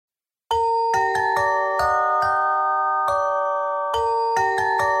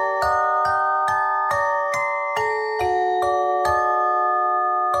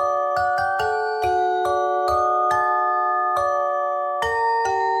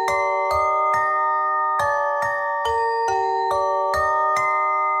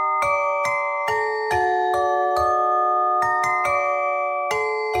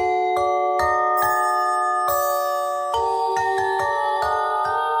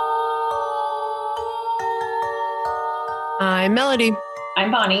I'm Melody. I'm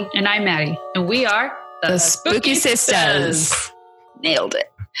Bonnie. And I'm Maddie. And we are the Spooky Sisters. Nailed it.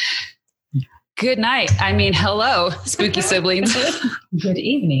 Good night. I mean, hello, spooky siblings. Good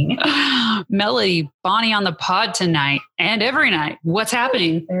evening. Melody, Bonnie on the pod tonight and every night. What's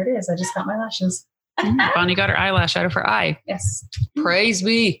happening? There it is. I just got my lashes. Bonnie got her eyelash out of her eye. Yes. Praise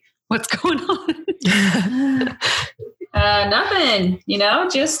be. What's going on? Nothing.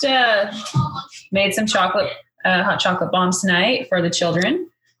 Just made some hot chocolate bombs tonight for the children.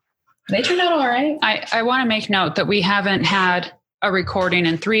 They turned out all right. I want to make note that we haven't had a recording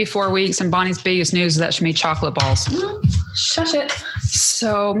in 3-4 weeks, and Bonnie's biggest news is that she made chocolate balls. Shush it.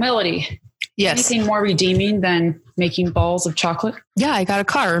 So, Melody, Yes. anything more redeeming than making balls of chocolate? Yeah, I got a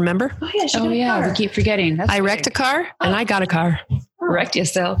car, remember? Oh, yeah. She got a car. We keep forgetting. I wrecked a car and I got a car. Wrecked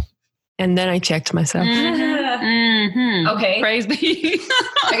yourself. And then I checked myself. Mm-hmm. Okay. Praise be.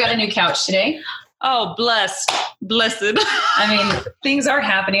 I got a new couch today. Oh, blessed. I mean, things are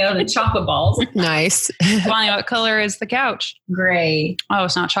happening other than chocolate balls. Nice. Bonnie, what color is the couch? Gray. Oh,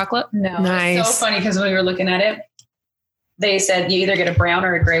 it's not chocolate? No. Nice. It's so funny because when we were looking at it, they said you either get a brown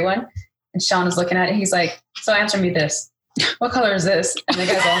or a gray one. And Sean was looking at it. He's like, so answer me this. What color is this? And the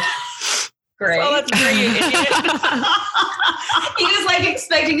guy's all, gray. Oh, that's great, you idiot. He was like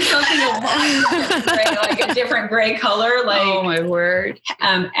expecting something gray, like a different gray color, like Oh, my word.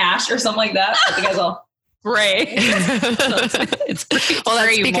 ash or something like that. But the guy's all, Gray. It's pretty Well,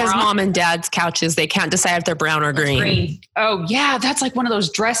 that's gray, because moron. mom and dad's couches, they can't decide if they're brown or green. green. Oh, yeah. That's like one of those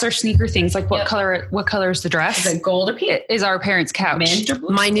dress or sneaker things. Like what Yep. color is the dress? Is it gold or pink? It is our parents' couch. Mint or blue?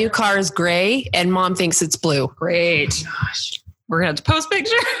 My new car is gray and mom thinks it's blue. Great. We're going to post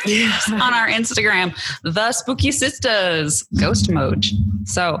pictures on our Instagram, The Spooky Sisters, ghost emoji.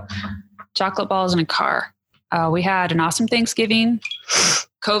 So, chocolate balls in a car. We had an awesome Thanksgiving.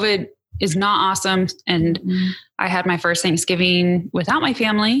 COVID is not awesome. And I had my first Thanksgiving without my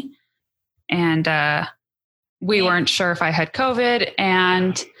family. And we weren't sure if I had COVID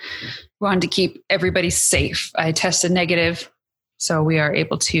and wanted to keep everybody safe. I tested negative. So we are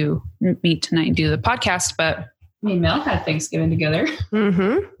able to meet tonight and do the podcast. But Me and Mel had Thanksgiving together.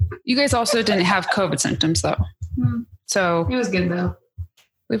 Mm-hmm. you guys also didn't have COVID symptoms, though. So It was good though.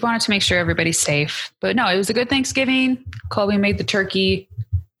 we wanted to make sure everybody's safe. But no, it was a good Thanksgiving. Colby made the turkey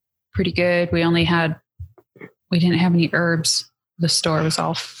pretty good. We didn't have any herbs. The store was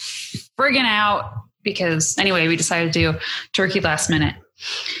all friggin' out because anyway, we decided to do turkey last minute.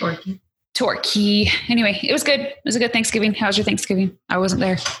 Turkey. Anyway, it was good. It was a good Thanksgiving. How was your Thanksgiving? I wasn't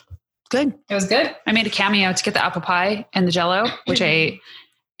there. Good. It was good. I made a cameo to get the apple pie and the Jell-O, which I ate.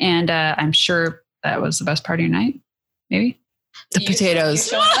 And I'm sure that was the best part of your night. Maybe. The potatoes.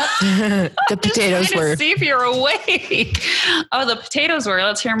 The potatoes Trying to were, see if you're awake. Oh, the potatoes were.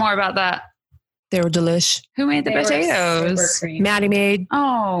 Let's hear more about that. they were delish. Who made the potatoes? Maddie made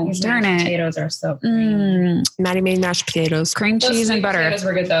Oh, darn it. Potatoes are so creamy. Maddie made mashed potatoes. Cream Those cheese and sweet butter. Potatoes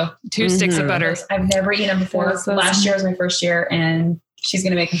were good though. 2 sticks of Mhm. butter. I've never eaten them before. Those- those- Last year was my first year, and she's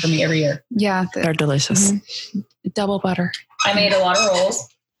going to make them for me every year. Yeah. They're delicious. Double butter. I made a lot of rolls.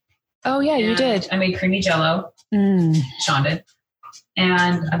 Oh, yeah, you and did. I made creamy Jell-O. Mm, Sean did.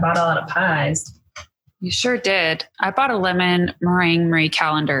 And I bought a lot of pies. you sure did. I bought a lemon meringue Marie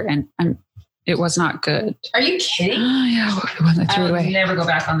calendar and it was not good. Are you kidding? Oh, yeah. I I threw it will away. never go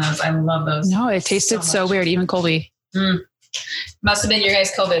back on those. I love those. No, it tasted so much. weird. Even Colby. Must have been your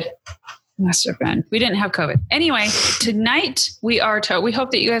guys' COVID. Must have been. We didn't have COVID. Anyway, tonight we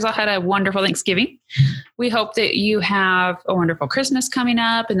hope that you guys all had a wonderful Thanksgiving. We hope that you have a wonderful Christmas coming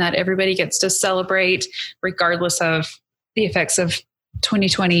up and that everybody gets to celebrate regardless of the effects of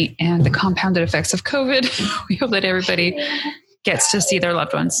 2020 and the compounded effects of COVID. We hope that everybody gets to see their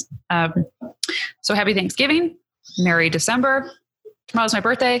loved ones. So happy Thanksgiving. Merry December. Tomorrow's my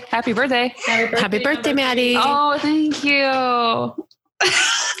birthday. Happy birthday. Happy birthday, Maddie. Oh, thank you.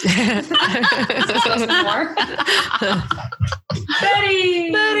 More.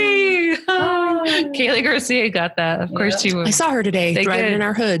 Betty. Betty. Oh. Kaylee Garcia got that. Of course she would. I saw her today They driving did. in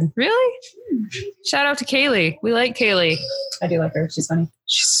our hood. Really? Shout out to Kaylee. We like Kaylee. I do like her. She's funny.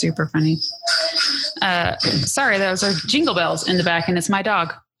 She's super funny. Sorry, those are jingle bells in the back, and it's my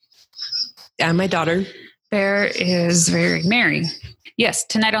dog. And my daughter. Bear is very merry. Yes,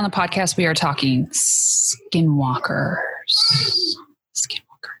 tonight on the podcast, we are talking skinwalkers.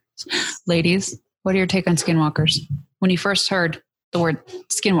 Skinwalkers. Ladies, what are your take on skinwalkers? When you first heard the word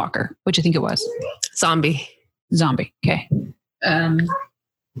skinwalker, what'd you think it was? Zombie. Zombie. Okay.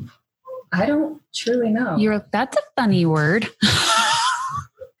 I don't truly know. That's a funny word.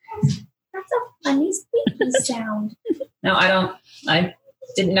 That's a funny squeaky sound. No, I don't.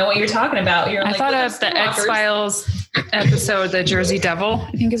 didn't know what you were talking about. You're I like, thought "Look, of the skinwalkers." X-Files episode, The Jersey Devil,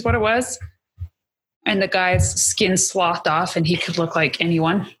 I think is what it was. And the guy's skin slothed off and he could look like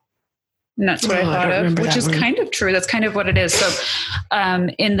anyone. And that's what I Oh, I thought don't of, remember which that is one. kind of true. That's kind of what it is. So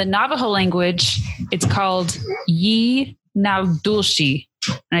in the Navajo language, it's called Yi Naldulshi.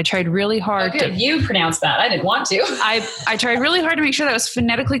 And I tried really Oh, hard good. You pronounced that. I didn't want to. I tried really hard to make sure that was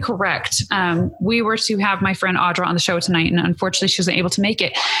phonetically correct. We were to have my friend Audra on the show tonight, and unfortunately she wasn't able to make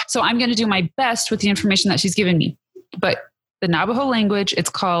it. So I'm going to do my best with the information that she's given me. But the Navajo language,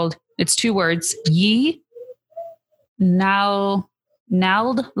 it's 2 words, Yi Naldlushi,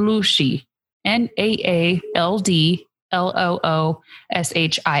 Naaldlooshii.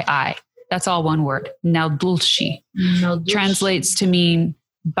 That's all one word, Naldulshi. Translates to mean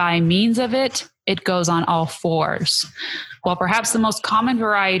by means of it, it goes on all 4s. While perhaps the most common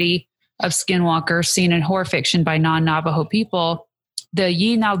variety of skinwalkers seen in horror fiction by non-Navajo people, the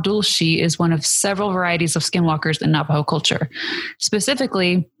Yi Naldulshi is one of several varieties of skinwalkers in Navajo culture.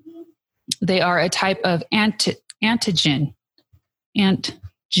 Specifically, they are a type of anti-jinn.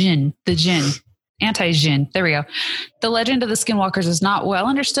 Anti-jinn. There we go. The legend of the skinwalkers is not well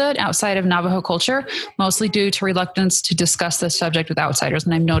understood outside of Navajo culture, mostly due to reluctance to discuss this subject with outsiders.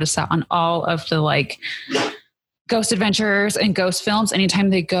 And I've noticed that on all of the ghost adventures and ghost films, anytime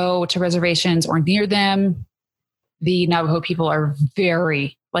they go to reservations or near them, the Navajo people are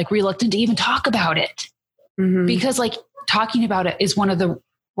very reluctant to even talk about it. Mhm. Because talking about it is one of the,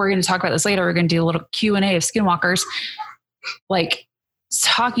 we're going to talk about this later. We're going to do a little Q&A of skinwalkers.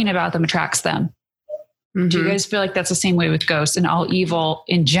 Talking about them attracts them. Do you Mhm. guys feel like that's the same way with ghosts and all evil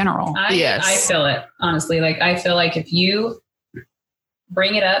in general? Yes. I feel it, honestly. I feel like if you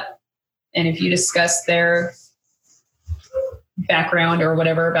bring it up and if you discuss their background or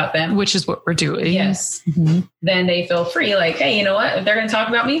whatever about them, Which is what we're doing. yes, Mhm. then they feel free. Hey, you know what? If they're going to talk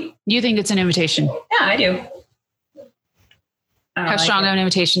about me, You think it's an invitation? yeah, I do. I don't How like strong it. of an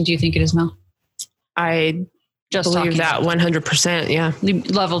invitation do you think it is, Mel? I Just believe talking that 100%. Yeah.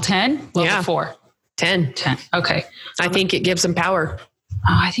 Level 10? Level Yeah. 4? 10. 10. Okay. I think it gives them power.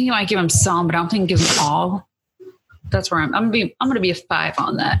 I think it might give them some, but I don't think it gives them all. That's where I'm going to be a 5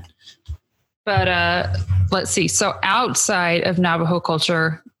 on that. But let's see. So outside of Navajo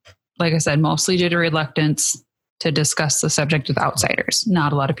culture, like I said, mostly due to reluctance to discuss the subject with outsiders.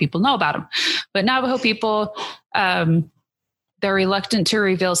 Not a lot of people know about them. But Navajo people, they're reluctant to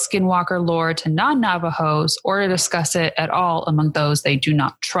reveal skinwalker lore to non-Navajos or to discuss it at all among those they do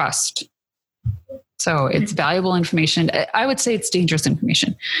not trust. So it's valuable information. I would say it's dangerous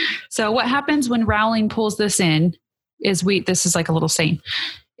information. So what happens when Rowling pulls this in is this is like a little saying,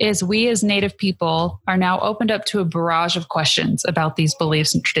 is we as Native people are now opened up to a barrage of questions about these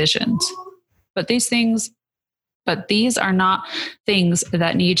beliefs and traditions. But these are not things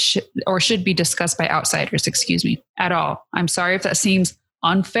that or should be discussed by outsiders, at all. I'm sorry if that seems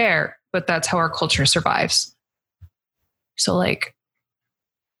unfair, but that's how our culture survives. So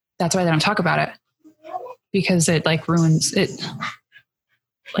that's why they don't talk about it, because it ruins it.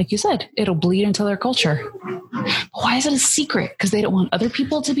 Like you said, it'll bleed into their culture. Why is it a secret? Because they don't want other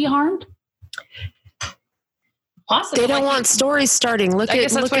people to be harmed? Possibly. They don't want stories starting. Look at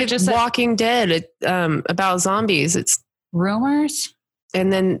just said. Walking Dead about zombies. It's Rumors?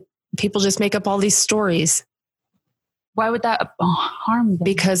 and then people just make up all these stories Why would that harm them?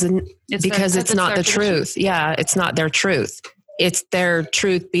 because it's not the truth. Yeah, it's not their truth. It's their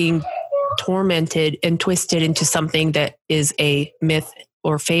truth being tormented and twisted into something that is a myth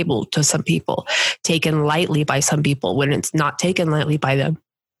or fable to some people, taken lightly by some people when it's not taken lightly by them.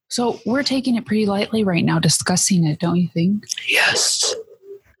 So we're taking it pretty lightly right now, discussing it, don't you think? Yes.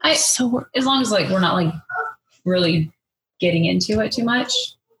 as long as we're not really getting into it too much,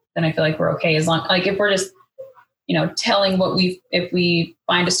 then I feel like we're okay. As long if we're just telling if we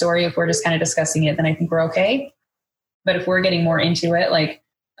find a story, if we're just kind of discussing it, then I think we're okay. But if we're getting more into it,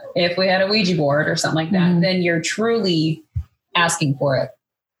 if we had a Ouija board or something like that, then you're truly asking for it.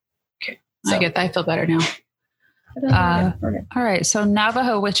 Okay. I get that. I feel better now. We're good. All right. So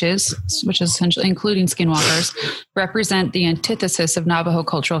Navajo witches, which is essentially including skinwalkers, represent the antithesis of Navajo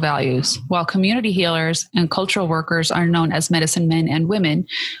cultural values, while community healers and cultural workers are known as medicine men and women,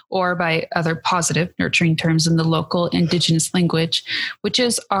 or by other positive, nurturing terms in the local indigenous language.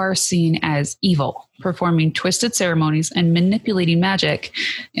 Witches are seen as evil, performing twisted ceremonies and manipulating magic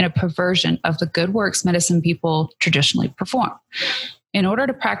in a perversion of the good works medicine people traditionally perform. In order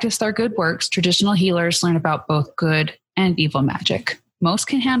to practice their good works, traditional healers learn about both good and evil magic. Most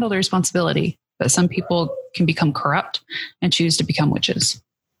can handle the responsibility, but some people can become corrupt and choose to become witches.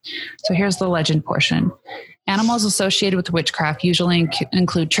 So here's the legend portion. Animals associated with witchcraft usually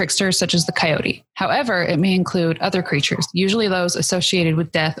include tricksters such as the coyote. However, it may include other creatures, usually those associated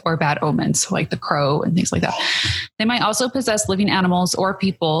with death or bad omens, like the crow and things like that. They might also possess living animals or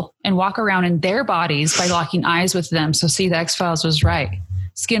people and walk around in their bodies by locking eyes with them. So see, the X-Files was right.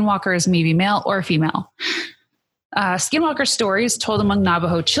 Skinwalkers may be male or female. Skinwalker stories told among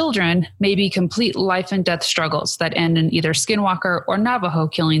Navajo children may be complete life and death struggles that end in either Skinwalker or Navajo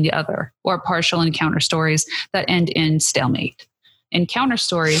killing the other, or partial encounter stories that end in stalemate. Encounter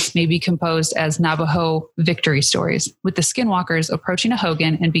stories may be composed as Navajo victory stories, with the Skinwalkers approaching a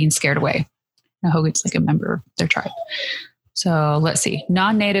Hogan and being scared away. A Hogan's like a member of their tribe. So let's see.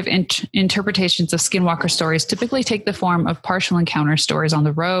 Non-native interpretations of Skinwalker stories typically take the form of partial encounter stories on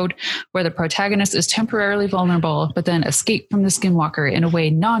the road, where the protagonist is temporarily vulnerable, but then escape from the Skinwalker in a way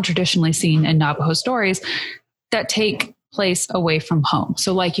non-traditionally seen in Navajo stories that take place away from home.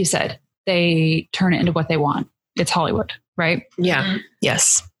 So like you said, they turn it into what they want. It's Hollywood, right? Yeah. Mm-hmm.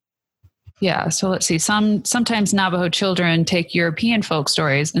 Yes. Yeah. So let's see. Sometimes Navajo children take European folk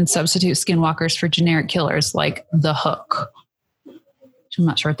stories and substitute Skinwalkers for generic killers like the Hook. I'm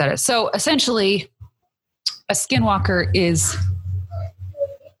not sure what that is. So essentially, a Skinwalker is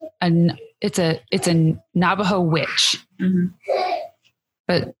it's a Navajo witch. Mm-hmm.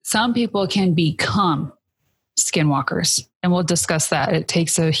 But some people can become Skinwalkers, and we'll discuss that. It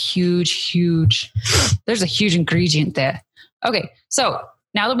takes a huge, there's a huge ingredient there. Okay, so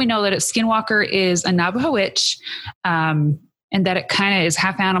now that we know that a Skinwalker is a Navajo witch, and that it kind of is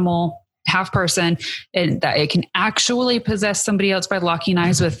half animal, half person, and that it can actually possess somebody else by locking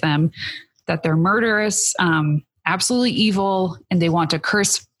eyes with them, that they're murderous, absolutely evil, and they want to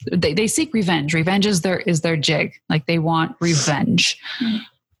curse. They seek revenge. Revenge is their jig. Like they want revenge.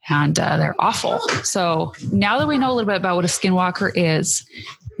 And they're awful. So now that we know a little bit about what a Skinwalker is,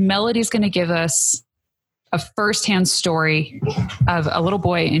 Melody's going to give us a firsthand story of a little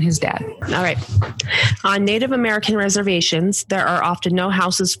boy and his dad. All right. On Native American reservations, there are often no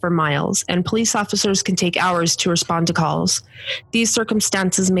houses for miles, and police officers can take hours to respond to calls. These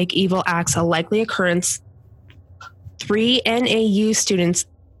circumstances make evil acts a likely occurrence. 3 NAU students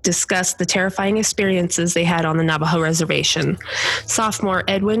discussed the terrifying experiences they had on the Navajo reservation. Sophomore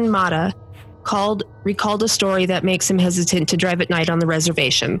Edwin Mata recalled a story that makes him hesitant to drive at night on the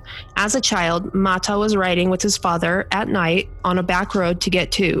reservation. As a child, Mata was riding with his father at night on a back road to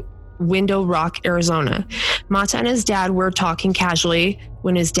get to Window Rock, Arizona. Mata and his dad were talking casually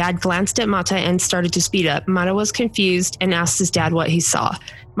when his dad glanced at Mata and started to speed up. Mata was confused and asked his dad what he saw.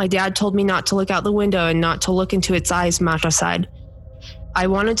 "My dad told me not to look out the window and not to look into its eyes," Mata said. "I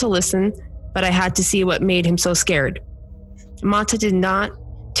wanted to listen, but I had to see what made him so scared." Mata did not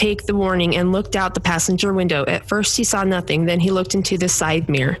take the warning and looked out the passenger window. At first he saw nothing, then he looked into the side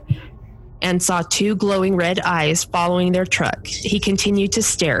mirror and saw 2 glowing red eyes following their truck. He continued to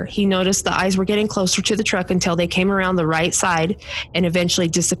stare. He noticed the eyes were getting closer to the truck until they came around the right side and eventually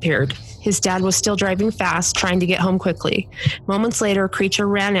disappeared. His dad was still driving fast, trying to get home quickly. Moments later, a creature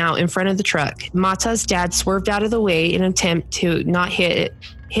ran out in front of the truck. Mata's dad swerved out of the way in an attempt to not hit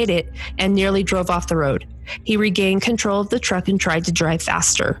it and nearly drove off the road. He regained control of the truck and tried to drive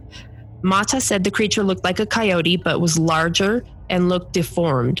faster. Mata said the creature looked like a coyote, but was larger and looked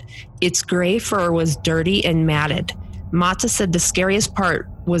deformed. Its gray fur was dirty and matted. Mata said the scariest part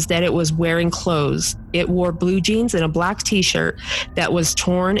was that it was wearing clothes. It wore blue jeans and a black t-shirt that was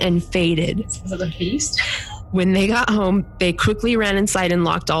torn and faded. Is it a beast? When they got home, they quickly ran inside and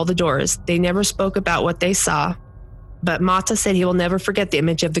locked all the doors. They never spoke about what they saw, but Mata said he will never forget the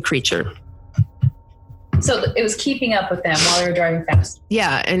image of the creature. So it was keeping up with them while they were driving fast.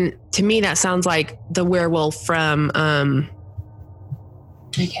 Yeah, and to me that sounds like the werewolf from I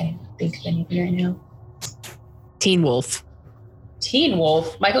can't think of anything right now. Teen Wolf. Teen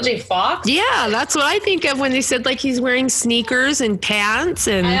Wolf? Michael J. Fox? Yeah, that's what I think of when they said like he's wearing sneakers and pants.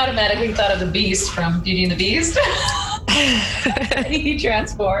 And I automatically thought of the Beast from Beauty and the Beast. He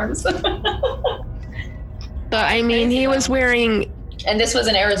transforms. But I mean, he was wearing... And this was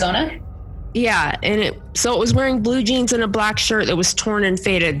in Arizona? Yeah, and it was wearing blue jeans and a black shirt that was torn and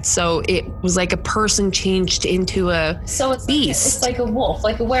faded. So it was like a person changed into a beast. It's like a wolf,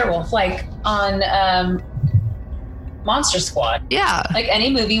 like a werewolf, like on Monster Squad. Yeah. Like any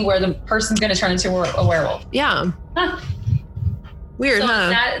movie where the person's going to turn into a werewolf. Yeah. Huh. Weird, so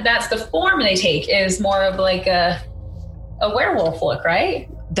huh? That's the form they take, is more of like a werewolf look, right?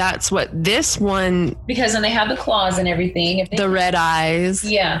 That's what this one... Because then they have the claws and everything. The red eyes.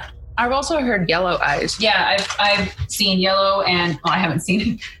 Yeah. I've also heard yellow eyes. Yeah, I've seen yellow and I haven't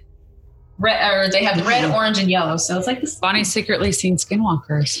seen red, or they have red, orange, and yellow. So it's like this. Bonnie's secretly seen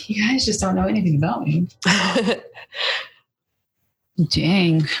skinwalkers. You guys just don't know anything about me.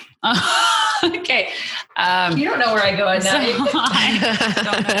 Dang. Okay. You don't know where I go at night. I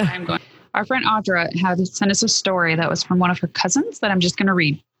don't know where I'm going. Our friend Audra had sent us a story that was from one of her cousins that I'm just going to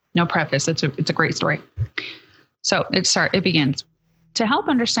read. No preface. It's a great story. So it begins. To help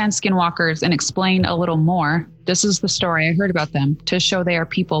understand skinwalkers and explain a little more, this is the story I heard about them to show they are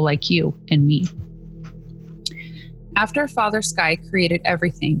people like you and me. After Father Sky created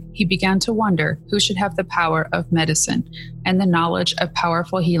everything, he began to wonder who should have the power of medicine and the knowledge of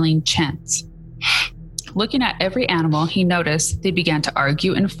powerful healing chants. Looking at every animal, he noticed they began to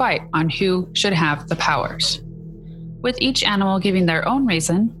argue and fight on who should have the powers. With each animal giving their own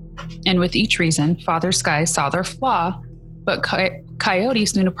reason, and with each reason, Father Sky saw their flaw, but Coyote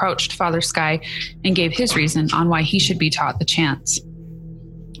soon approached Father Sky and gave his reason on why he should be taught the chants.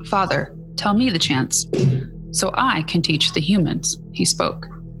 Father, tell me the chants, so I can teach the humans, he spoke.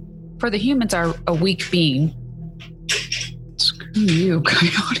 For the humans are a weak being. Screw you,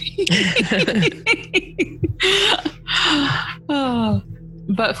 Coyote.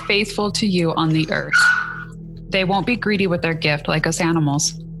 But faithful to you on the earth. They won't be greedy with their gift like us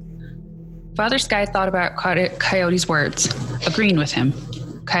animals. Father Sky thought about Coyote's words, agreeing with him.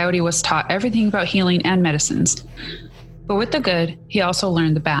 Coyote was taught everything about healing and medicines. But with the good, he also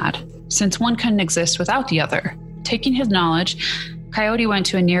learned the bad, since one couldn't exist without the other. Taking his knowledge, Coyote went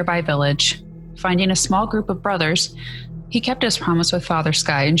to a nearby village. Finding a small group of brothers, he kept his promise with Father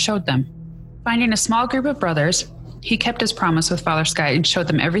Sky and showed them. Finding a small group of brothers, he kept his promise with Father Sky and showed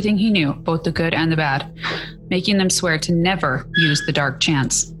them everything he knew, both the good and the bad, making them swear to never use the dark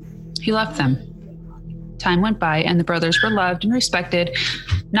chants. He left them. Time went by and the brothers were loved and respected,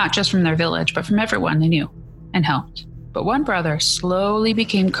 not just from their village, but from everyone they knew and helped. But one brother slowly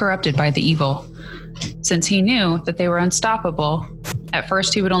became corrupted by the evil. Since he knew that they were unstoppable, at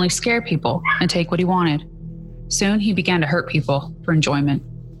first he would only scare people and take what he wanted. Soon he began to hurt people for enjoyment.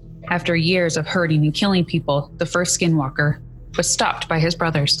 After years of hurting and killing people, the first skinwalker was stopped by his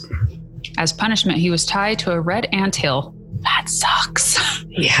brothers. As punishment, he was tied to a red anthill. That sucks.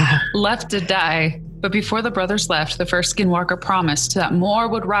 Yeah. Left to die. But before the brothers left, the first skinwalker promised that more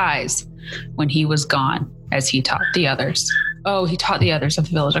would rise when he was gone, as he taught the others. Oh, he taught the others of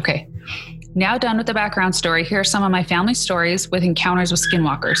the village. Okay. Now done with the background story, here are some of my family stories with encounters with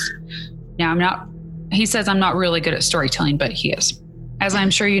skinwalkers. Now, he says I'm not really good at storytelling, but he is. As I'm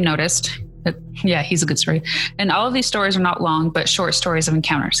sure you noticed, yeah, he's a good story. And all of these stories are not long, but short stories of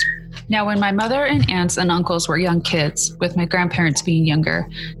encounters. Now, when my mother and aunts and uncles were young kids, with my grandparents being younger,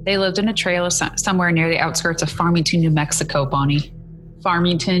 they lived in a trailer somewhere near the outskirts of Farmington, New Mexico, Bonnie.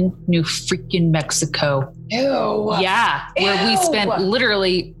 Farmington, New freaking Mexico. Ew. Yeah, where we spent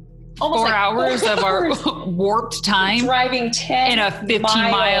literally almost 4 hours of our warped time. Driving 10 in a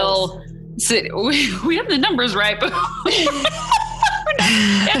 50-mile city. We have the numbers right, but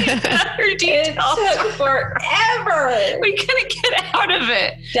it took forever. We couldn't get out of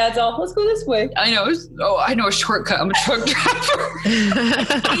it. Dad's all, let's go this way. I know. I know a shortcut. I'm a truck driver.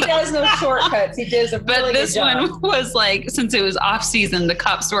 He does know shortcuts. He does a really But this good job. one was like, since it was off season, the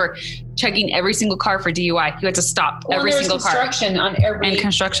cops were checking every single car for DUI. You had to stop every single car. Construction on every. And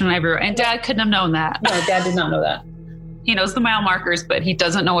construction on everywhere. And Dad couldn't have known that. No, Dad did not know that. He knows the mile markers, but he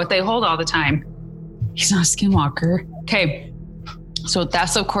doesn't know what they hold all the time. He's not a skinwalker. Okay. So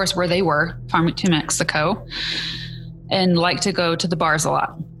that's, of course, where they were, Farmington, Mexico, and like to go to the bars a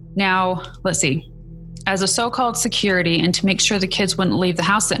lot. Now, let's see. As a so-called security and to make sure the kids wouldn't leave the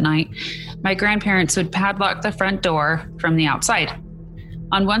house at night, my grandparents would padlock the front door from the outside.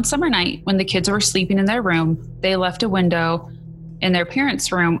 On one summer night, when the kids were sleeping in their room, they left a window in their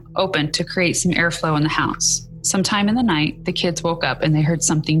parents' room open to create some airflow in the house. Sometime in the night, the kids woke up and they heard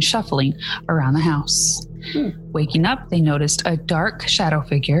something shuffling around the house. Waking up, they noticed a dark shadow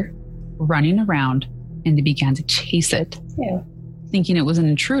figure running around and they began to chase it, thinking it was an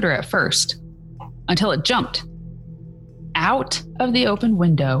intruder at first, until it jumped out of the open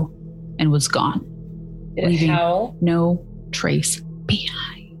window and was gone, leaving no trace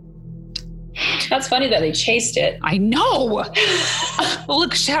behind. That's funny that they chased it. I know.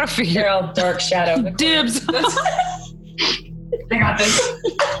 Look, shadow figure. They're all dark shadow. Dibs. I got this.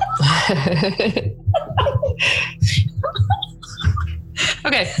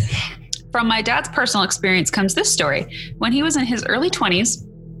 Okay. From my dad's personal experience comes this story. When he was in his early 20s,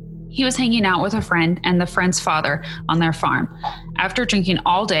 he was hanging out with a friend and the friend's father on their farm. After drinking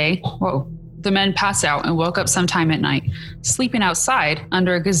all day, the men passed out and woke up sometime at night. Sleeping outside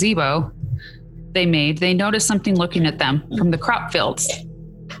under a gazebo they noticed something looking at them from the crop fields.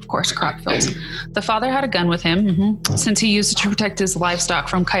 Of course, crop fields. The father had a gun with him since he used it to protect his livestock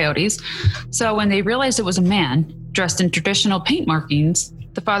from coyotes. So when they realized it was a man dressed in traditional paint markings,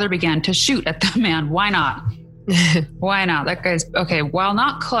 the father began to shoot at the man. Why not? Why not? That guy's okay. While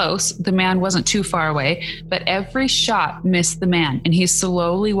not close, the man wasn't too far away, but every shot missed the man, and he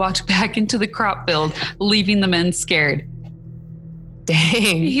slowly walked back into the crop field, leaving the men scared.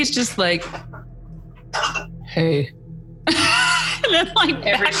 Dang. He's just like, hey. And then, like,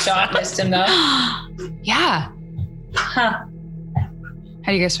 every shot missed him though. Yeah. Huh.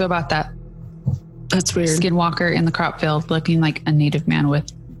 How do you guys feel about that? That's weird. Skinwalker in the crop field looking like a native man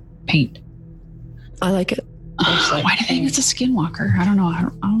with paint. I like it. Why do you think it's a skinwalker? I don't know. I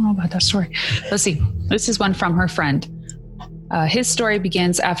don't know about that story. Let's see. This is one from her friend. His story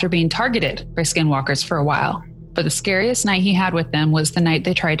begins after being targeted by skinwalkers for a while. But the scariest night he had with them was the night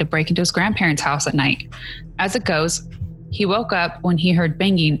they tried to break into his grandparents' house at night. As it goes, he woke up when he heard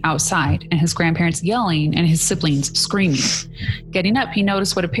banging outside and his grandparents yelling and his siblings screaming. Getting up, he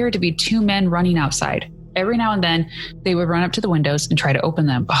noticed what appeared to be two men running outside. Every now and then, they would run up to the windows and try to open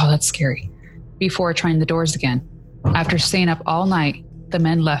them. Oh, that's scary. Before trying the doors again. After staying up all night, the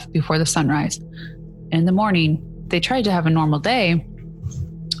men left before the sunrise. In the morning, they tried to have a normal day,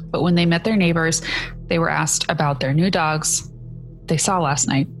 but when they met their neighbors, they were asked about their new dogs they saw last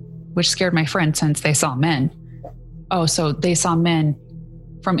night, which scared my friend since they saw men. Oh, so they saw men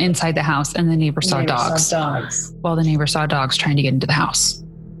from inside the house and the neighbor saw dogs. Well, the neighbor saw dogs trying to get into the house.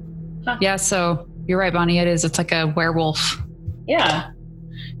 Huh. Yeah, so you're right, Bonnie. It's like a werewolf. Yeah.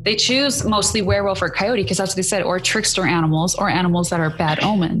 They choose mostly werewolf or coyote because that's what they said, or trickster animals or animals that are bad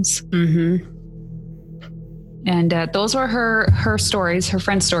omens. Mm-hmm. And those were her stories, her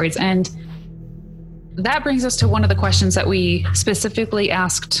friend's stories. And that brings us to one of the questions that we specifically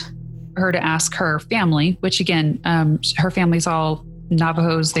asked her to ask her family, which again, her family's all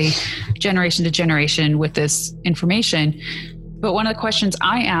Navajos, they generation to generation with this information. But one of the questions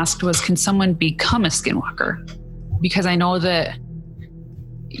I asked was, can someone become a skinwalker? Because I know that,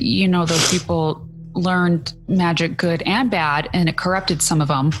 you know, those people learned magic good and bad, and it corrupted some of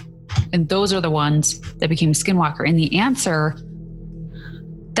them. And those are the ones that became skinwalker. And the answer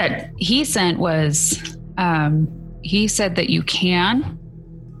that he sent was, he said that you can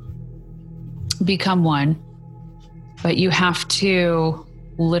become one, but you have to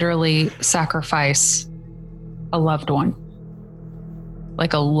literally sacrifice a loved one.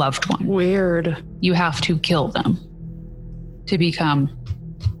 Like a loved one. Weird. You have to kill them to become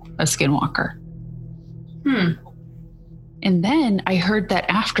a skinwalker. And then I heard that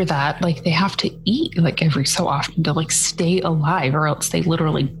after that, like they have to eat like every so often to like stay alive, or else they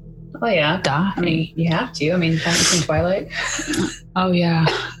literally die. I mean, you have to. I mean, haven't you seen Twilight? Oh yeah.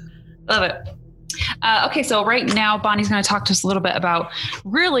 Love it. Okay, so right now, Bonnie's going to talk to us a little bit about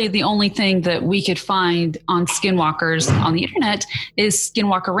really the only thing that we could find on skinwalkers on the internet is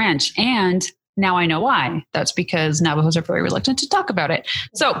Skinwalker Ranch. And now I know why. That's because Navajos are very reluctant to talk about it.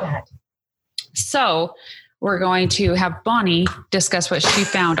 So we're going to have Bonnie discuss what she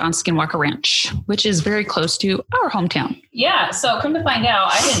found on Skinwalker Ranch, which is very close to our hometown. Yeah. So come to find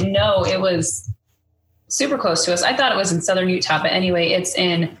out, I didn't know it was super close to us. I thought it was in southern Utah, but anyway, it's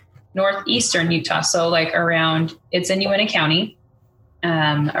in northeastern Utah. So like it's in Uintah County,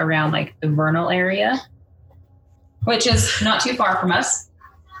 around like the Vernal area, which is not too far from us.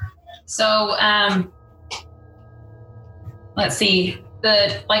 So let's see.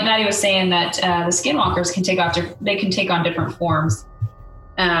 Like Maddie was saying that the skinwalkers can take on different forms.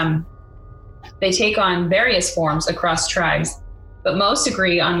 They take on various forms across tribes, but most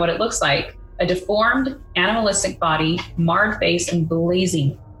agree on what it looks like: a deformed, animalistic body, marred face, and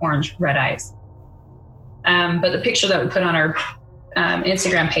blazing orange red eyes. But the picture that we put on our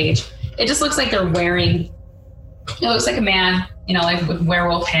Instagram page, it just looks like they're wearing, it looks like a man, you know, like with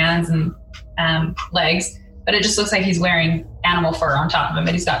werewolf hands and legs, but it just looks like he's wearing animal fur on top of him,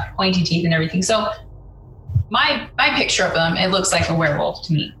 and he's got pointy teeth and everything. So my picture of them, it looks like a werewolf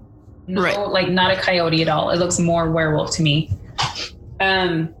to me. No, right. Like not a coyote at all. It looks more werewolf to me.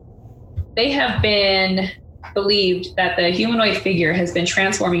 They have been believed that the humanoid figure has been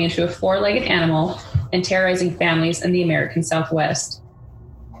transforming into a four-legged animal and terrorizing families in the American Southwest.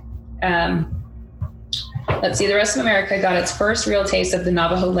 Let's see, the rest of America got its first real taste of the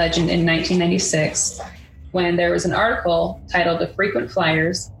Navajo legend in 1996, when there was an article titled "The Frequent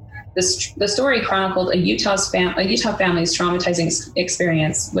Flyers." The story chronicled a Utah family's traumatizing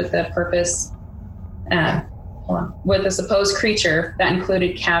experience with a supposed creature that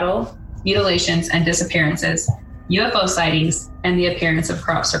included cattle, mutilations, and disappearances, UFO sightings, and the appearance of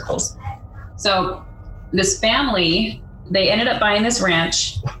crop circles. So this family, they ended up buying this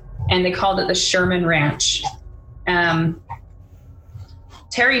ranch and they called it the Sherman Ranch.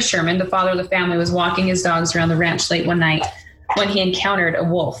 Terry Sherman, the father of the family, was walking his dogs around the ranch late one night when he encountered a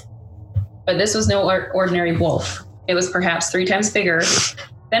wolf. But this was no ordinary wolf. It was perhaps 3 times bigger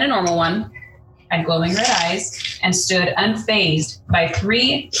than a normal one, had glowing red eyes, and stood unfazed by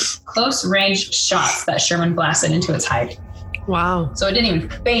 3 close-range shots that Sherman blasted into its hide. Wow. So it didn't even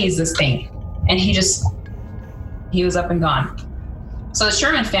faze this thing. And he was up and gone. So the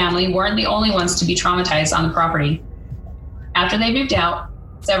Sherman family weren't the only ones to be traumatized on the property. After they moved out,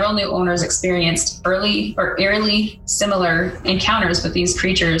 several new owners experienced eerily similar encounters with these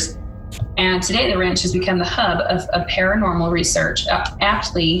creatures. And today the ranch has become the hub of a paranormal research,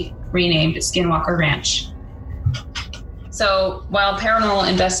 aptly renamed Skinwalker Ranch. So while paranormal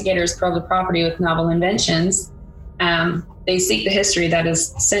investigators probe the property with novel inventions, they seek the history that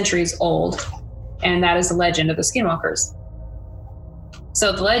is centuries old, and that is the legend of the Skinwalkers.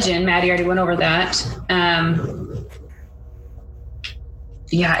 So the legend, Maddie already went over that.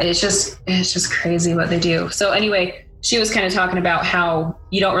 It's just crazy what they do. So anyway, she was kind of talking about how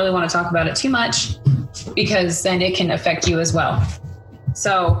you don't really want to talk about it too much because then it can affect you as well.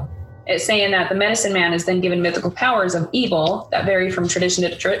 So it's saying that the medicine man is then given mythical powers of evil that vary from tradition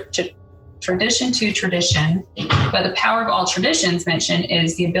to tradition. But the power of all traditions mentioned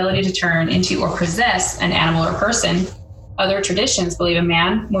is the ability to turn into or possess an animal or person. Other traditions believe a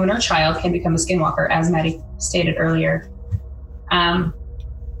man, woman, or child can become a skinwalker, as Maddie stated earlier.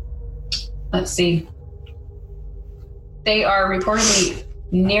 Let's see. They are reportedly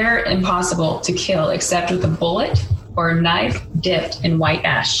near impossible to kill except with a bullet or a knife dipped in white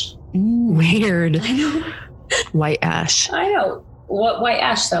ash. Weird. I know. White ash. I know. What white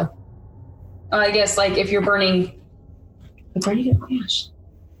ash, though? I guess, like, if you're burning... Where do you get white ash?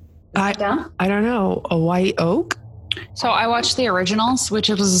 I don't know. A white oak? So I watched the originals, which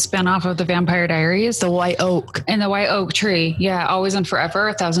was a spinoff of the Vampire Diaries. The white oak. And the white oak tree. Yeah, always and forever,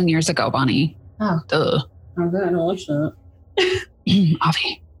 1,000 years ago, Bonnie. Oh. Duh. I'm going to watch that.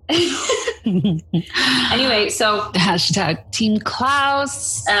 Avi. Anyway, so... Hashtag Team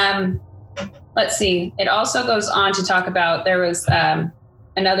Klaus. Let's see. It also goes on to talk about there was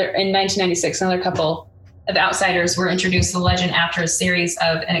in 1996, another couple of outsiders were introduced to the legend after a series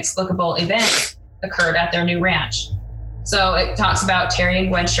of inexplicable events occurred at their new ranch. So it talks about Terry and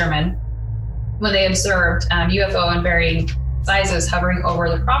Gwen Sherman when they observed UFO in varying sizes hovering over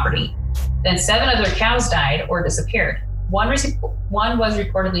the property. Then 7 of their cows died or disappeared. One was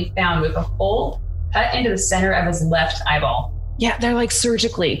reportedly found with a hole cut into the center of his left eyeball. Yeah, they're like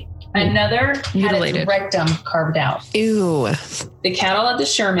surgically. Another mutilated. had its rectum carved out. Ew. The cattle of the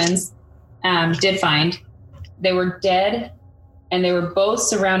Shermans did find they were dead, and they were both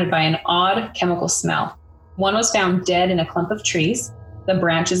surrounded by an odd chemical smell. One was found dead in a clump of trees. The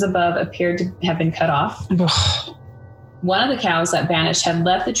branches above appeared to have been cut off. One of the cows that vanished had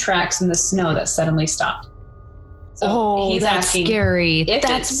left the tracks in the snow that suddenly stopped. So he's that's asking, scary. If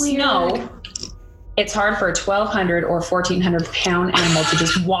That's it's weird. snow, it's hard for a 1,200 or 1,400 pound animal to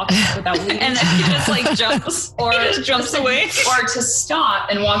just walk without leaving. And then he just like jumps away. Or to stop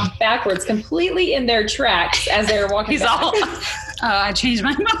and walk backwards completely in their tracks as they're walking He's back. all, I changed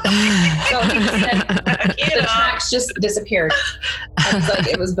my mind. So he said the tracks just disappeared. It's like,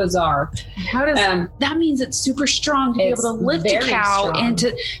 it was bizarre. How does that means it's super strong to be able to lift a cow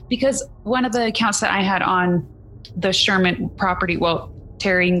into, because one of the accounts that I had on the Sherman property, well,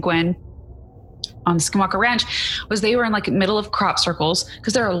 Terry and Gwen on the Skinwalker Ranch, was they were in like middle of crop circles,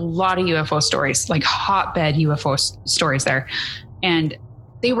 because there are a lot of UFO stories, like hotbed UFO stories there. And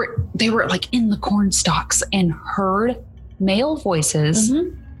they were like in the corn stalks and heard male voices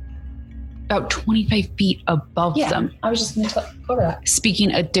about 25 feet above them. I was just going to go to that.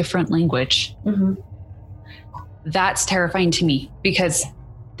 Speaking a different language. That's terrifying to me, because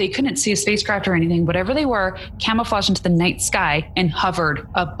they couldn't see a spacecraft or anything. Whatever they were, camouflaged into the night sky and hovered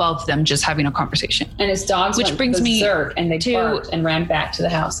above them, just having a conversation. And his dogs which went brings me berserk, and they to barked and ran back to the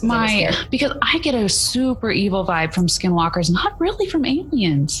house. Because I get a super evil vibe from skinwalkers, not really from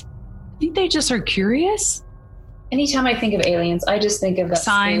aliens. I think they just are curious. Anytime I think of aliens, I just think of that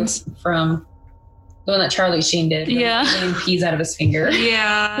Signs from the one that Charlie Sheen did. Yeah. Eating peas out of his finger.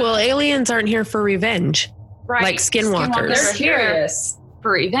 Yeah. Well, aliens aren't here for revenge. Right. Like skinwalkers. They're curious.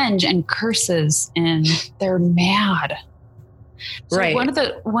 For revenge and curses, and they're mad. So right. One of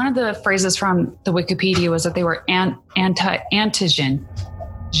the phrases from the Wikipedia was that they were antigen.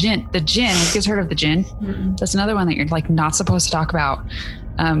 Jinn. The jinn. You guys heard of the jinn? Mm-hmm. That's another one that you're like not supposed to talk about.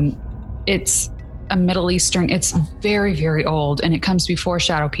 It's a Middle Eastern. It's very, very old, and it comes before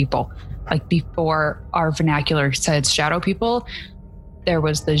shadow people. Like before our vernacular says shadow people. there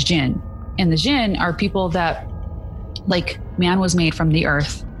was the jinn. And the jinn are people that, like, man was made from the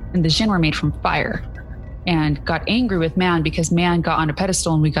earth and the jinn were made from fire, and got angry with man because man got on a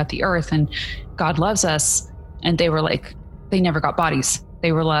pedestal and we got the earth, and God loves us. And they were like, they never got bodies.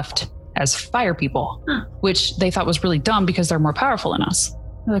 They were left as fire people, which they thought was really dumb because they're more powerful than us.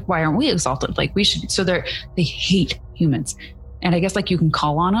 They're like, why aren't we exalted? Like we should. So they hate humans. And I guess like you can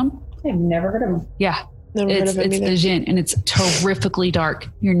call on them. I've never heard of them. Yeah. It's the jinn, and it's terrifically dark.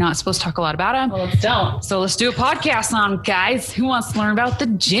 You're not supposed to talk a lot about them. Well, let's don't. So let's do a podcast on them, guys. Who wants to learn about the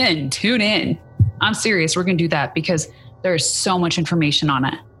jinn? Tune in. I'm serious. We're going to do that because there's so much information on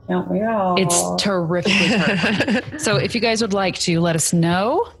it. Don't we all? It's terrifically terrifying. So if you guys would like to let us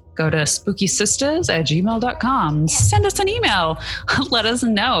know, go to spookysistas@gmail.com. Send us an email. Let us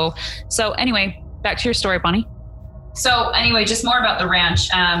know. So anyway, back to your story, Bonnie. So anyway, just more about the ranch.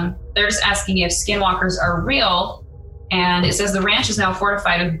 They're just asking if skinwalkers are real. And it says the ranch is now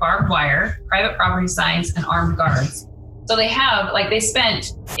fortified with barbed wire, private property signs, and armed guards. So they have, like they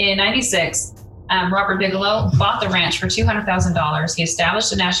spent in 96, Robert Bigelow bought the ranch for $200,000. He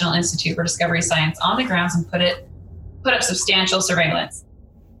established a National Institute for Discovery Science on the grounds and put up substantial surveillance.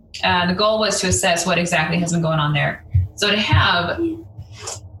 The goal was to assess what exactly has been going on there. So to have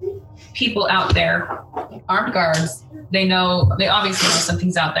people out there, armed guards, they obviously know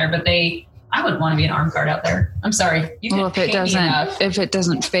something's out there, but I wouldn't want to be an armed guard out there. I'm sorry. If it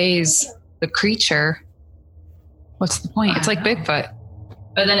doesn't phase the creature, what's the point? It's like Bigfoot.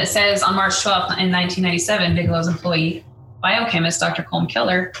 But then it says on March 12th in 1997, Bigelow's employee, biochemist Dr. Colm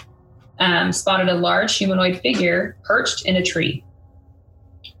Keller, spotted a large humanoid figure perched in a tree.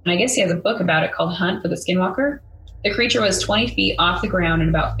 And I guess he has a book about it called Hunt for the Skinwalker. The creature was 20 feet off the ground and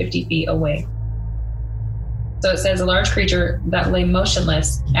about 50 feet away. So it says a large creature that lay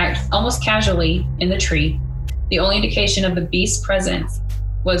motionless, acted almost casually in the tree. The only indication of the beast's presence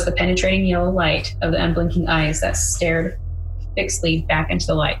was the penetrating yellow light of the unblinking eyes that stared fixedly back into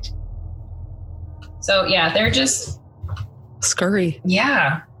the light. So yeah, they're just scurry.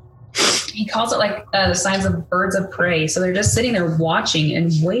 Yeah. He calls it like the signs of birds of prey. So they're just sitting there watching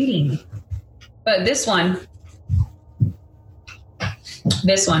and waiting. But this one.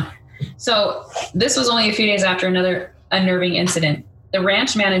 So this was only a few days after another unnerving incident. The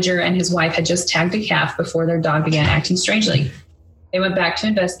ranch manager and his wife had just tagged a calf before their dog began acting strangely. They went back to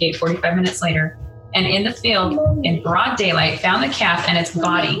investigate 45 minutes later, and in the field, in broad daylight, found the calf and its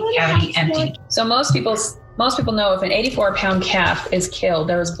body cavity empty. So most people know if an 84-pound calf is killed,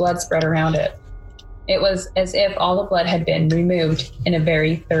 there was blood spread around it. It was as if all the blood had been removed in a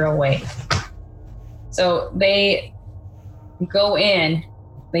very thorough way. So they go in,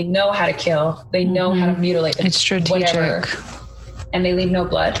 they know how to kill, they know how to mutilate them. It's strategic. Whatever, and they leave no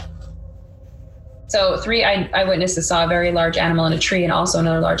blood. So 3 eyewitnesses saw a very large animal in a tree and also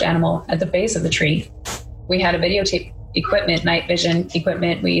another large animal at the base of the tree. We had a videotape equipment, night vision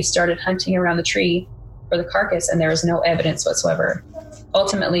equipment. We started hunting around the tree for the carcass, and there was no evidence whatsoever.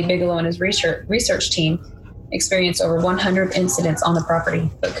 Ultimately, Bigelow and his research team experienced over 100 incidents on the property,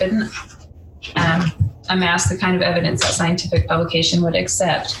 but couldn't amass the kind of evidence that scientific publication would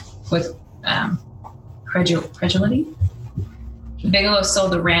accept with credulity. Bigelow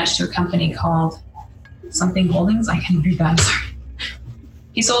sold the ranch to a company called something Holdings. I can't read that. I'm sorry.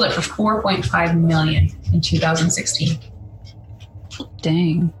 He sold it for $4.5 million in 2016.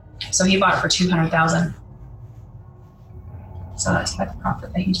 Dang. So he bought it for $200,000. So that's like the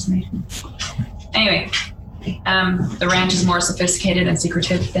profit that he just made. Anyway, the ranch is more sophisticated and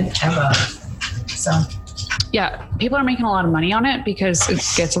secretive than ever. So, yeah, people are making a lot of money on it because it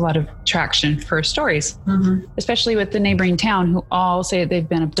gets a lot of traction for stories, especially with the neighboring town who all say they've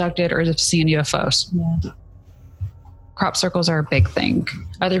been abducted or have seen UFOs. Yeah. Crop circles are a big thing.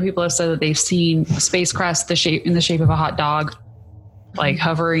 Other people have said that they've seen spacecrafts in the shape of a hot dog, like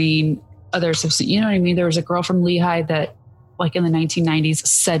hovering. Others have seen, you know what I mean? There was a girl from Lehigh that, like in the 1990s,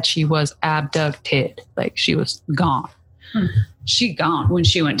 said she was abducted, like she was gone. She gone when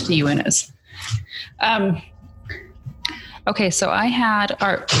she went to the UNS. Okay, so I had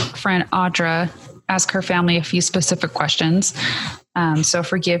our friend Audra ask her family a few specific questions. So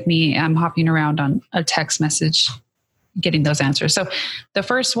forgive me, I'm hopping around on a text message getting those answers. So the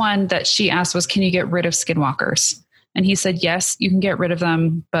first one that she asked was, can you get rid of skinwalkers? And he said, yes, you can get rid of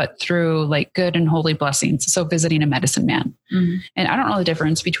them, but through like good and holy blessings. So visiting a medicine man. And I don't know the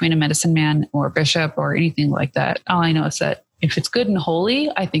difference between a medicine man or a bishop or anything like that. All I know is that if it's good and holy,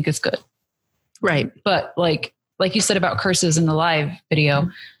 I think it's good. Right. But like you said about curses in the live video,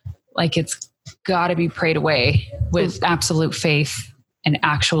 like it's got to be prayed away with absolute faith and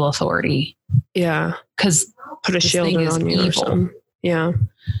actual authority. Yeah. Because put a shield on you or something. Yeah.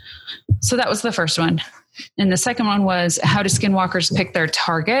 So that was the first one. And the second one was, how do skinwalkers pick their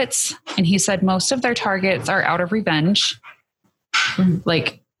targets? And he said most of their targets are out of revenge.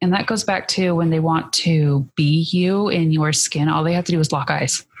 Like, and that goes back to when they want to be you in your skin, all they have to do is lock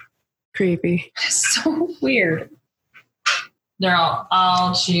eyes. Creepy. So weird. They're all,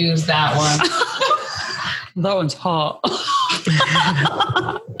 I'll choose that one. That one's hot.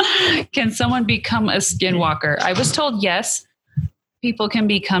 Can someone become a skinwalker? I was told yes. People can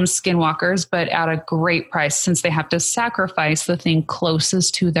become skinwalkers, but at a great price since they have to sacrifice the thing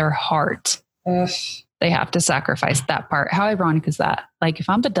closest to their heart. They have to sacrifice that part. How ironic is that? Like, if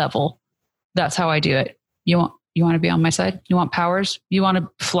I'm the devil, that's how I do it. You want to be on my side? You want powers? You want to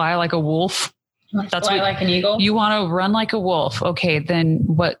fly like a wolf? That's fly like an eagle? You want to run like a wolf. Okay, then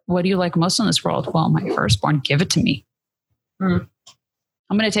what do you like most in this world? Well, my firstborn, give it to me. I'm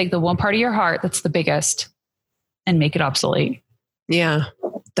going to take the one part of your heart that's the biggest and make it obsolete. Yeah,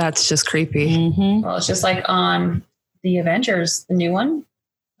 that's just creepy. Mm-hmm. Well, it's just like on the Avengers, the new one,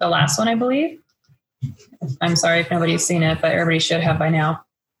 the last one, I believe. I'm sorry if nobody's seen it, but everybody should have by now.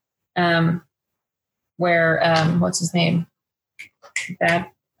 Where what's his name?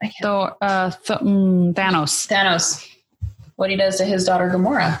 Thanos. Thanos. What he does to his daughter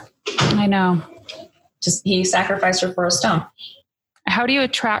Gamora. I know. Just he sacrificed her for a stone. How do you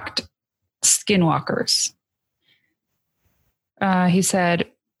attract skinwalkers? He said,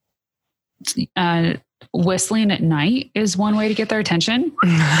 whistling at night is one way to get their attention.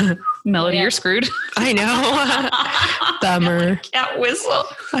 Melody, you're screwed. I know. Bummer. Can't whistle.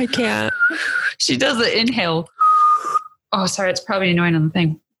 I can't. She does the inhale. Oh, sorry. It's probably annoying on the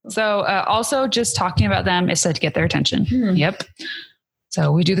thing. So also just talking about them is said to get their attention. Yep.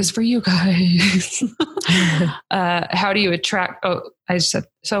 So we do this for you guys. How do you attract? Oh, I just said,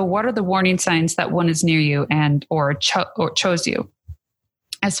 so what are the warning signs that one is near you and or chose you?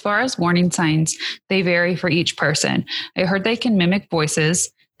 As far as warning signs, they vary for each person. I heard they can mimic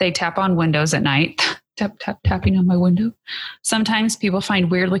voices. They tap on windows at night. Tapping on my window. Sometimes people find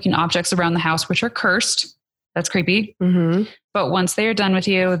weird looking objects around the house, which are cursed. That's creepy. Mm-hmm. But once they are done with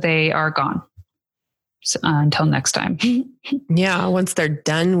you, they are gone. So, until next time. Yeah. Once they're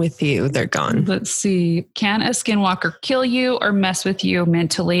done with you, they're gone. Let's see. Can a skinwalker kill you or mess with you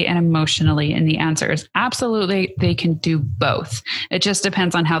mentally and emotionally? And the answer is absolutely. They can do both. It just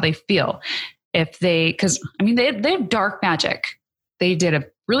depends on how they feel. If they have dark magic. They did a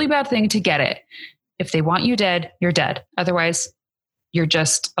really bad thing to get it. If they want you dead, you're dead. Otherwise, you're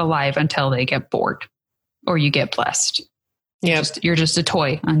just alive until they get bored or you get blessed. Yeah, you're just a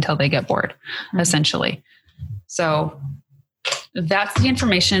toy until they get bored, essentially. So that's the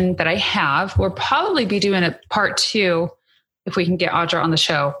information that I have. We'll probably be doing a part 2 if we can get Audra on the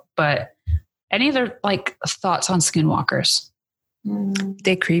show. But any other thoughts on skinwalkers?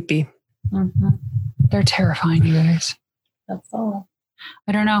 They're creepy. Mm-hmm. They're terrifying, you guys. That's all.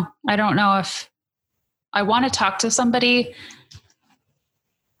 I don't know. I don't know if I want to talk to somebody.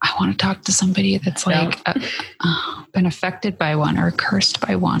 I want to talk to somebody that's been affected by one or cursed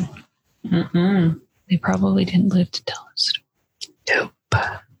by one. Mm-mm. They probably didn't live to tell us. Nope.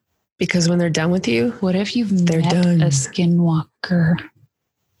 Because when they're done with you, what if they're done? A skinwalker?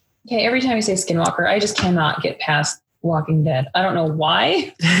 Okay, every time you say skinwalker, I just cannot get past Walking Dead. I don't know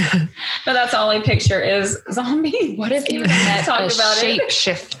why, but that's all I picture is zombie. What if you talk about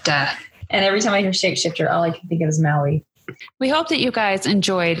shapeshifter? And every time I hear shapeshifter, all I can think of is Maui. We hope that you guys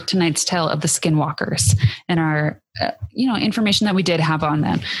enjoyed tonight's tale of the skinwalkers and our, information that we did have on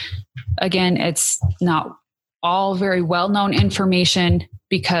them. Again, it's not all very well-known information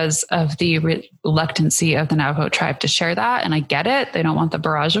because of the reluctancy of the Navajo tribe to share that. And I get it. They don't want the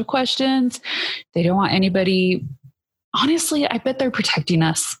barrage of questions. They don't want anybody. Honestly, I bet they're protecting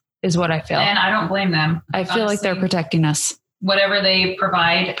us is what I feel. And I don't blame them. I feel like they're protecting us. Whatever they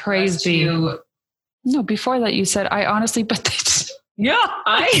provide. Praise be. No, before that you said, I honestly bet they just. Yeah,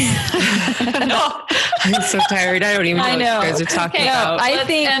 I'm so tired. I don't even know what you guys are talking about.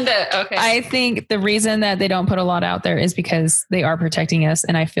 I think the reason that they don't put a lot out there is because they are protecting us.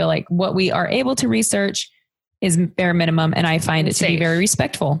 And I feel like what we are able to research is bare minimum. And I find it to be very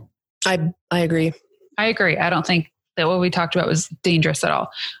respectful. I agree. I don't think that what we talked about was dangerous at all.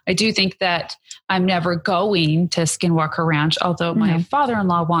 I do think that I'm never going to Skinwalker Ranch, although my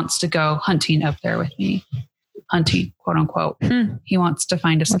father-in-law wants to go hunting up there with me. Hunting, quote unquote. He wants to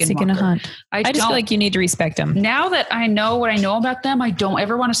find a skinwalker. What's he going to hunt? I just feel like you need to respect him. Now that I know what I know about them, I don't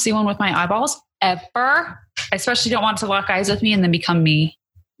ever want to see one with my eyeballs, ever. I especially don't want to lock eyes with me and then become me.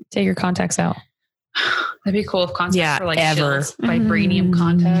 Take your contacts out. That'd be cool if contacts were ever. Vibranium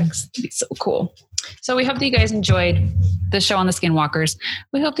contacts. That'd be so cool. So we hope that you guys enjoyed the show on the Skinwalkers.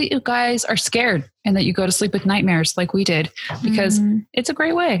 We hope that you guys are scared and that you go to sleep with nightmares like we did, because it's a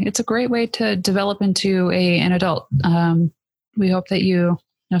great way. It's a great way to develop into an adult. We hope that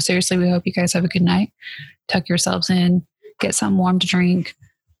seriously, we hope you guys have a good night. Tuck yourselves in, get something warm to drink,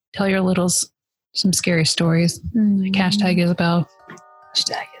 tell your littles some scary stories. Like hashtag Isabel.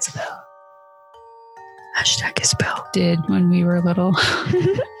 Hashtag Isabel. Hashtag Isabel did when we were little.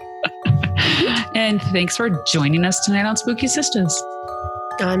 And thanks for joining us tonight on Spooky Sisters.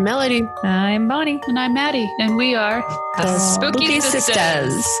 I'm Melody. I'm Bonnie. And I'm Maddie. And we are the Spooky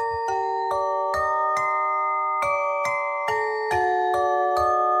Sisters.